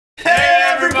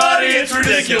It's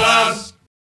Ridiculoud.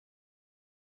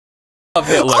 Of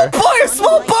Hitler. Oh boy, a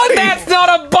small bunny! That's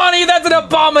not a bunny, that's an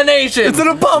abomination! It's an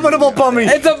abominable bunny!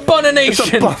 It's a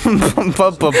bunnination!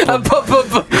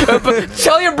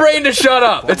 Tell your brain to shut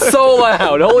up! It's so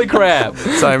loud, holy crap!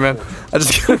 Sorry, man. I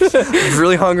just was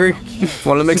really hungry.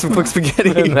 Wanted to make some quick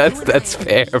spaghetti. That's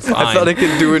fair, fine. I thought I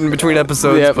could do it in between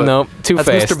episodes. Yep, but no, too that's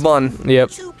fast. Mr. Bun.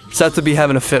 Yep. Set to be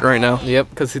having a fit right now. Yep,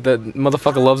 because the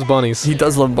motherfucker loves bunnies. He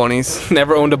does love bunnies.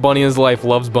 Never owned a bunny in his life,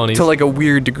 loves bunnies. To like a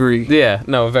weird degree. Yeah,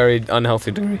 no, a very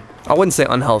unhealthy degree. I wouldn't say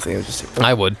unhealthy, I would just say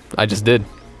I would. I just did.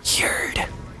 weird.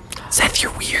 Seth,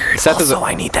 you're weird. Seth is also,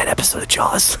 I need that episode of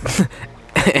Jaws.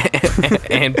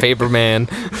 And Paperman.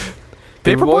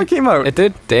 Paperboy came out. It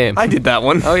did? Damn. I did that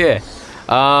one. Oh, yeah.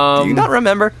 Do you not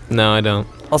remember? No, I don't.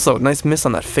 Also, nice miss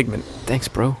on that figment. Thanks,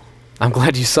 bro. I'm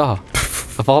glad you saw.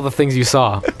 Of all the things you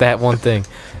saw, that one thing.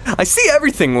 I see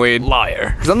everything, Wade.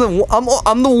 Liar. 'Cause I'm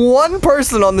the one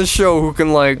person on this show who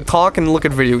can like talk and look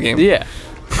at video games. Yeah.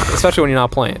 Especially when you're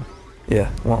not playing. Yeah.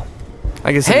 Well,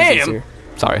 I guess it is easier.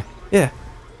 Sorry. Yeah.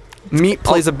 Meat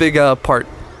plays a big part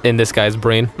In this guy's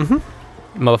brain. Mm-hmm.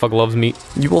 Motherfucker loves meat.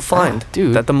 You will find,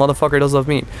 dude, that the motherfucker does love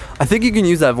meat. I think you can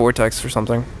use that vortex for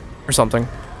something, or something.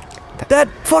 That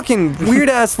fucking weird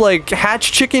ass like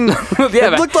hatch chicken.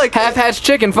 Yeah, it looked like half-hatched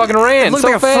chicken. Fucking ran. It looked so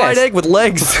like a fast. fried egg with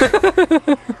legs.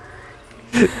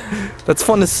 That's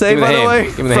fun to say, by the way.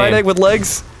 Fried egg with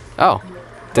legs. Oh,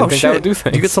 didn't think shit. that would do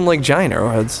things. You get some like giant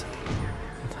arrowheads.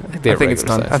 I think it's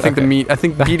done. I think the meat. I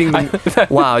think beating the.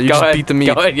 Wow, you just beat the meat.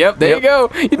 Go ahead. Yep, there you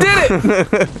go. You did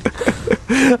it.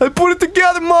 I put it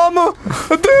together, Mama.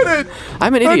 I did it.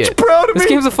 I'm an idiot. Aren't you proud of This me?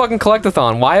 game's a fucking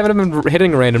collectathon. Why haven't I been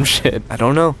hitting random shit? I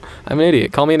don't know. I'm an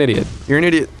idiot. Call me an idiot. You're an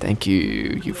idiot. Thank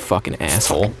you, you fucking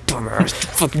asshole. Dumbass.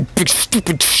 Fucking big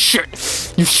stupid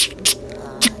shit. You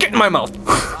get in my mouth.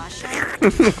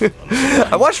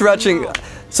 I watched Ratchet.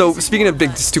 So speaking of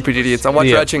big stupid idiots, I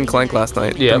watched Ratchet and Clank last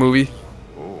night. The movie.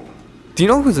 Do you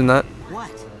know who's in that?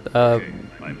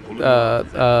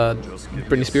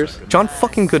 Britney Spears? John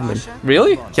fucking Goodman.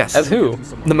 Really? Yes. As who?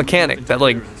 The mechanic that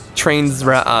like trains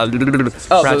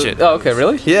Ratchet. Oh, okay,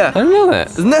 really? Yeah. I didn't know that.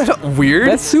 Isn't that weird?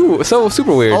 That's so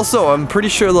super weird. Also, I'm pretty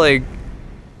sure like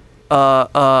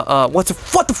what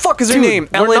the fuck is her name?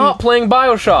 We're not playing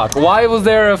BioShock. Why was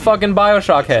there a fucking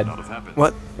BioShock head?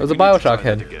 What? It was a BioShock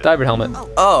head. Diver helmet.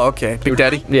 Oh, okay. Big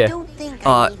Daddy? Yeah.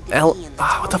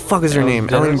 What the fuck is her name?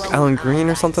 Ellen Green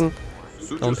or something?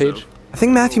 Ellen Page? I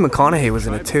think Matthew McConaughey was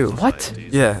in it too. What?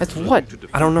 Yeah. That's what?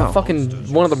 I don't know.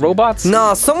 Fucking one of the robots?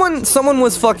 Nah, someone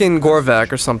was fucking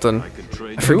Gorvak or something.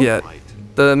 I forget.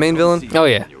 The main villain? Oh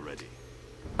yeah.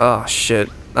 Oh shit.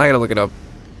 I gotta look it up.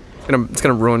 It's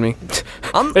gonna ruin me.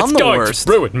 I'm the worst.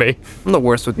 To ruin me. I'm the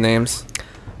worst with names.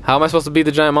 How am I supposed to beat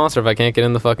the giant monster if I can't get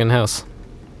in the fucking house?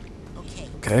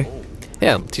 Okay.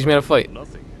 Yeah, teach me how to fight.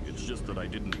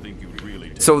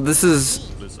 So this is.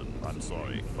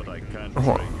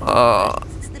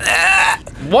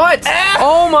 What?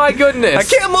 Oh my goodness! I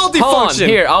can't multifunction. Hold on,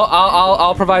 here,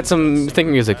 I'll provide some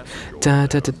thinking music. That's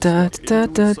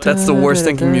the worst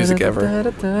thinking music ever.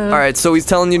 All right, so he's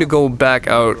telling you to go back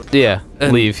out. Yeah,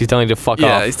 leave. He's telling you to fuck off.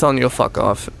 Yeah, he's telling you to fuck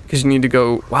off because you need to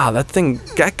go. Wow, that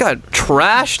got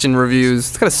trashed in reviews.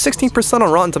 It's got a 16%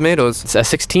 on Rotten Tomatoes. It's a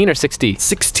 16 or 60?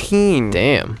 16.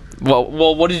 Damn.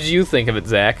 Well, what did you think of it,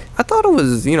 Zakk? I thought it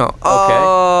was, you know. Okay.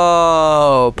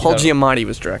 Oh, Paul Giamatti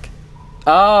was Drek.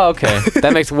 Oh, okay.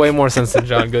 That makes way more sense than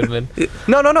John Goodman.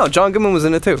 No. John Goodman was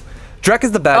in it too. Drek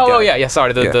is the bad guy. Oh yeah.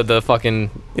 Sorry, the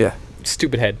fucking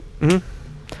stupid head.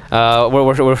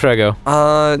 Where should I go?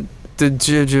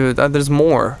 There's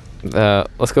more.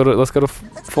 Let's go to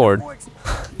Ford.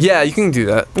 Yeah, you can do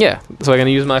that. Yeah. So I'm gonna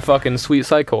use my fucking sweet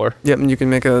Psychor. Yep, and you can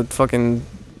make a fucking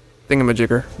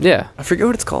thingamajigger. Yeah. I forget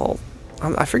what it's called.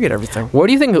 I forget everything. Where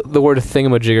do you think the word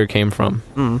thingamajigger came from?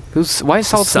 Why is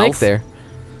Solid Snake there?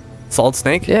 Solid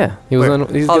Snake? Yeah, he was on.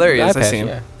 Oh, there he is. I see him.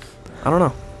 Yeah. I don't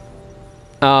know.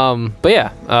 But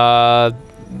yeah,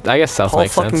 I guess South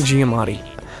makes sense. Paul fucking Giamatti.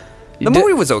 The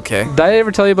movie was okay. Did I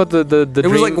ever tell you about the It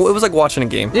was like watching a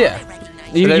game. Yeah.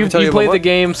 You played the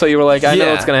game, so you were like, I know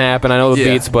what's gonna happen. I know the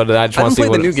beats, but I just want to see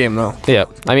what. I what. didn't play the new game though. Yeah,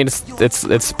 I mean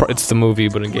it's the movie,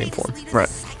 but in game form. Right.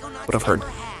 What I've heard.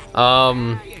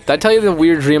 Did I tell you the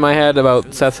weird dream I had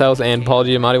about Seth's house and Paul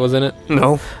Giamatti was in it?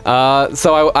 No.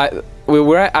 So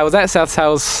I was at Seth's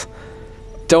house.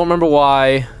 Don't remember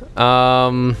why.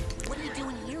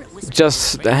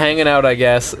 Just hanging out, I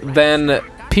guess. Then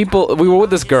we were with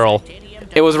this girl.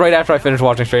 It was right after I finished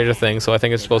watching Stranger Things, so I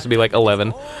think it's supposed to be like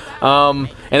 11. And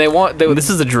this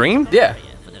is a dream? Yeah.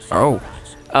 Oh.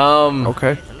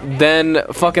 Okay. Then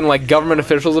fucking like government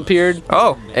officials appeared.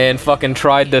 Oh. And fucking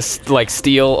tried to like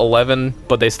steal 11,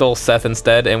 but they stole Seth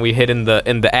instead, and we hid in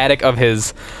the attic of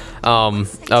his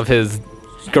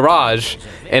garage,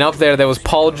 and up there was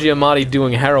Paul Giamatti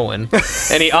doing heroin,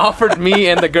 and he offered me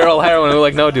and the girl heroin. We were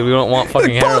like, no, dude, we don't want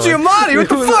fucking Paul heroin. Giamatti, what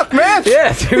the fuck, man?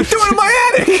 Yeah, dude. What are you doing in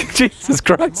my attic? Jesus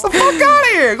Christ. The fuck out of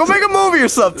here! Go make a movie or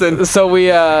something. So we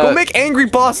Go make Angry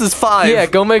Bosses 5. yeah,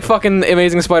 go make fucking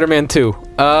Amazing Spider-Man 2.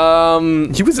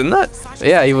 He was in that?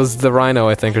 Yeah, he was the Rhino,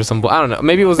 I think, or some. I don't know.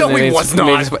 Maybe it was. No, an he Amazing, was not.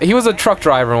 Amazing He was a truck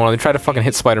driver in one. They tried to fucking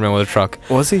hit Spider-Man with a truck.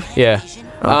 Was he? Yeah.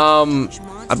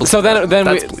 So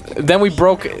then we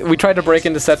tried to break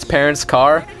into Seth's parents'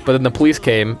 car, but then the police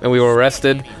came and we were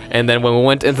arrested. And then when we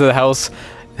went into the house,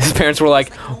 his parents were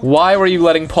like, "Why were you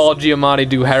letting Paul Giamatti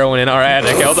do heroin in our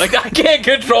attic?" I was like, "I can't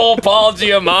control Paul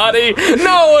Giamatti.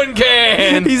 No one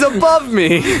can. He's above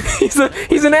me. He's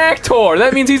an actor.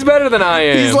 That means he's better than I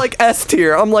am. He's like S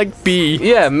tier. I'm like B.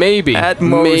 Yeah, maybe. At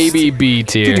most. Maybe B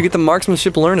tier. Dude, you get the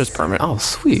marksmanship learner's permit. Oh,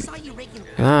 sweet.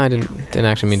 I didn't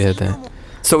actually mean to hit that.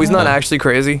 So he's not actually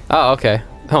crazy? Oh, okay.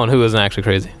 Hold on, who isn't actually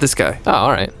crazy? This guy. Oh,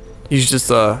 alright. He's just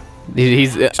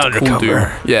He's undercover. cool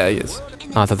dude. Yeah, he is.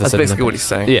 Oh, I thought That's basically what he's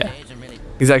saying. Yeah.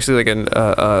 He's actually like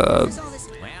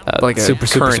like a super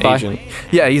current spy? agent.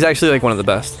 Yeah, he's actually like one of the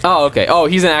best. Oh, okay. Oh,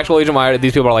 he's an actual agent. Why are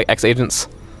these people are like ex-agents?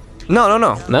 No.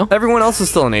 No? Everyone else is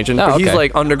still an agent, Oh, but he's okay.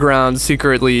 like underground,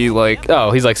 secretly like.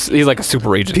 Oh, he's like a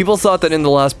super agent. People thought that in the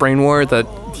last Brain War that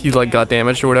he like got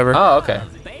damaged or whatever. Oh, okay.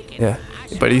 Yeah,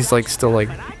 but he's like still like.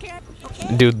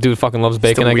 Dude fucking loves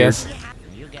bacon, Still I weird. guess.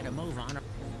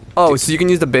 Oh, so you can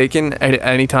use the bacon at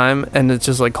any time, and it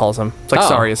just like calls him. It's like Oh.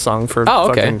 sorry, a song for Oh,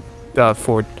 okay. fucking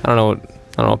Ford, I don't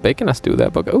know what bacon has to do with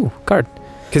that, but ooh, card.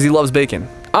 because he loves bacon.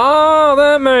 Oh,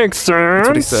 that makes sense. That's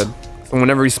what he said. So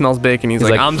whenever he smells bacon, he's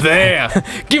like, I'm there.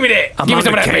 Give me that. I'm Give me on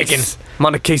some the of that case. bacon. I'm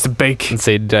on a case of bacon. And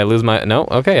say, did I lose my? No.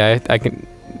 Okay, I can.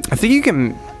 I think you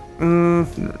can.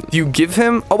 You give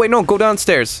him. Oh wait, no. Go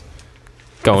downstairs.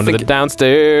 Going to the think-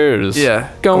 downstairs. Yeah.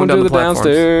 Going down to the platforms.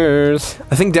 downstairs.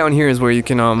 I think down here is where you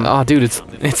can. Oh, dude,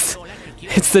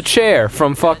 it's the chair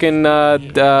from fucking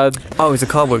Oh, he's a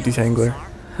cobweb detangler.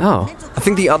 Oh, I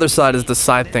think the other side is the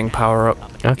side thing power up.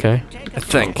 okay. I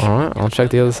think. All right, I'll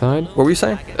check the other side. What were you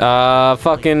saying?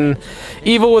 Fucking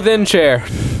Evil Within chair.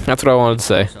 That's what I wanted to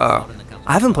say. Oh,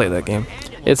 I haven't played that game.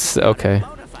 It's okay.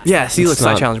 Yeah, see, look, It's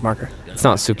side not- challenge marker. It's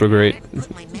not super great.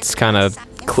 It's kind of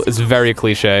it's very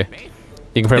cliche.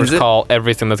 You can pretty Is much it? call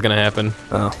everything that's gonna happen.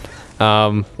 Oh.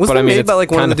 Wasn't Wasn't it made by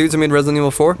like one of the kinda- dudes who made Resident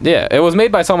Evil 4? Yeah, it was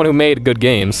made by someone who made good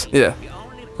games. Yeah.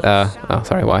 Oh,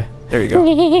 sorry, why? There you go.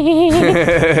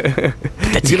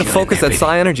 He's gonna focus that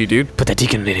psi energy, dude. Put that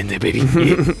deacon in there, baby.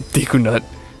 Deku nut.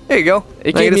 There you go.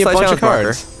 It Now you gave get me a psi bunch of challenge marker.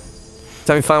 cards.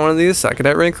 Time you find one of these,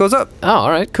 Psychonauts rank goes up. Oh, all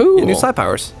right, cool. Get new psi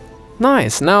powers.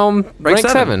 Nice. Now I'm rank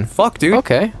 7. Fuck, dude.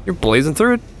 Okay. You're blazing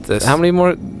through this. How many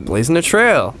more? Blazing a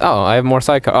trail. Oh, I have more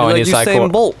psycho. Oh, You're I like need a psycho.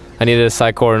 Usain Bolt. I needed a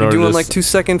psychor in You're order doing to. like 2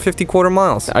 second 50 quarter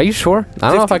miles. Are you sure? I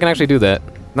don't know if 50. I can actually do that.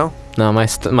 No. No, my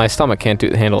stomach can't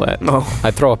handle that. No.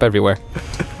 I throw up everywhere.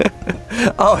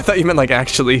 Oh, I thought you meant like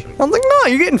actually. I was like, no,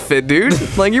 you're getting fit, dude.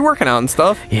 Like you're working out and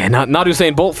stuff. Yeah, not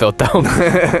Usain Bolt fit though.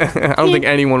 I don't think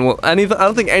anyone will. I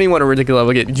don't think anyone at Ridiculoud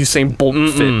will get Usain Bolt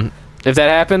fit. If that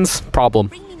happens, problem.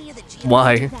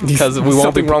 Why? Because we won't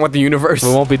something be wrong with the universe. We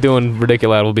won't be doing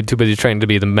Ridiculoud. We'll be too busy training to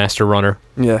be the master runner.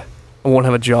 Yeah. I won't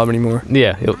have a job anymore.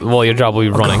 Yeah. Well, your job will be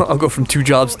running. I'll go from 2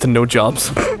 jobs to no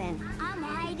jobs.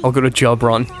 I'll go to job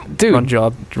run. Dude. Run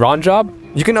job. Run job?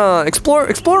 You can explore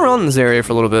around this area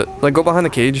for a little bit. Like go behind the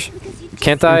cage.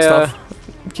 Can't and I? stuff.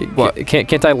 What?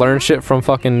 Can't I learn shit from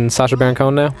fucking Sacha Baron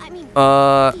Cohen now?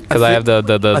 Because I have the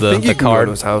I think you can card. go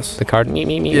to his house. The card.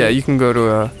 Yeah, you can go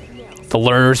to The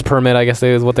learner's permit, I guess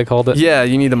is what they called it. Yeah,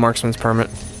 you need the marksman's permit.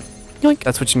 Yoink.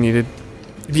 That's what you needed.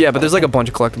 Yeah, but there's like a bunch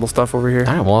of collectible stuff over here.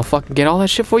 All right, well, I'll fucking get all that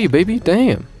shit for you, baby.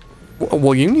 Damn.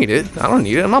 Well, you need it. I don't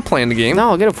need it. I'm not playing the game. No,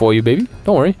 I'll get it for you, baby.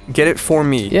 Don't worry. Get it for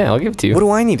me. Yeah, I'll give it to you. What do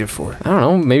I need it for? I don't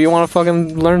know. Maybe you want to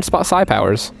fucking learn psi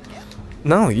powers.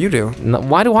 No, you do. No,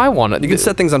 why do I want it? You can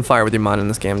set things on fire with your mind in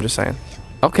this game. I'm just saying.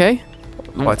 Okay.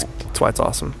 That's why it's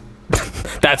awesome.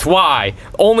 That's why.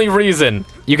 Only reason.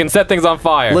 You can set things on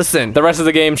fire. Listen. The rest of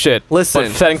the game shit. Listen.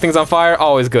 But setting things on fire,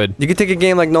 always good. You can take a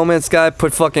game like No Man's Sky,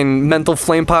 put fucking mental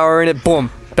flame power in it.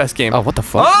 Boom. Best game. Oh, what the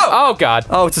fuck? Oh! Oh, God.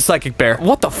 Oh, it's a psychic bear.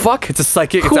 What the fuck? It's a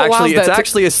psychic. Who allows It's that to-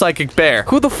 actually a psychic bear.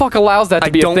 Who the fuck allows that to I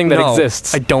be a don't thing know. that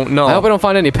exists? I don't know. I hope I don't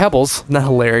find any pebbles. Isn't that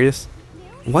hilarious?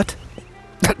 What?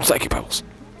 Psychic pebbles.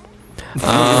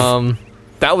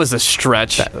 That was a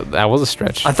stretch. That was a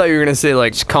stretch. I thought you were gonna say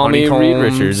like call me Reed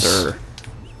honeycombs Richards. or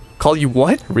call you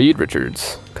what? Reed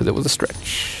Richards, because it was a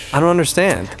stretch. I don't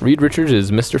understand. Reed Richards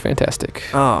is Mr. Fantastic.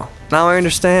 Oh, now I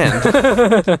understand.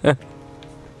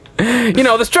 You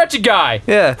know, the stretchy guy.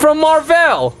 Yeah. From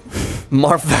Marvel.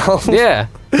 Marvel. Yeah.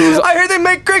 I heard they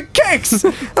make great cakes!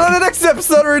 On the next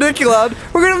episode of Ridiculoud,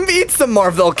 we're gonna eat some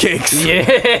Marvel cakes!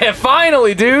 Yeah,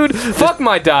 finally, dude! Fuck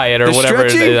my diet or They're whatever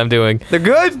it stretchy? is I'm doing. They're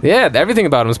good? Yeah, everything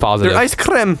about them is positive. They're ice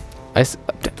cream.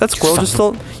 That squirrel just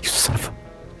stole. You son of a...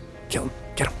 Kill him.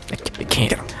 Get him. I can't.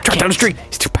 Get him. Track down the street.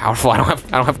 He's too powerful. I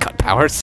don't have cut powers.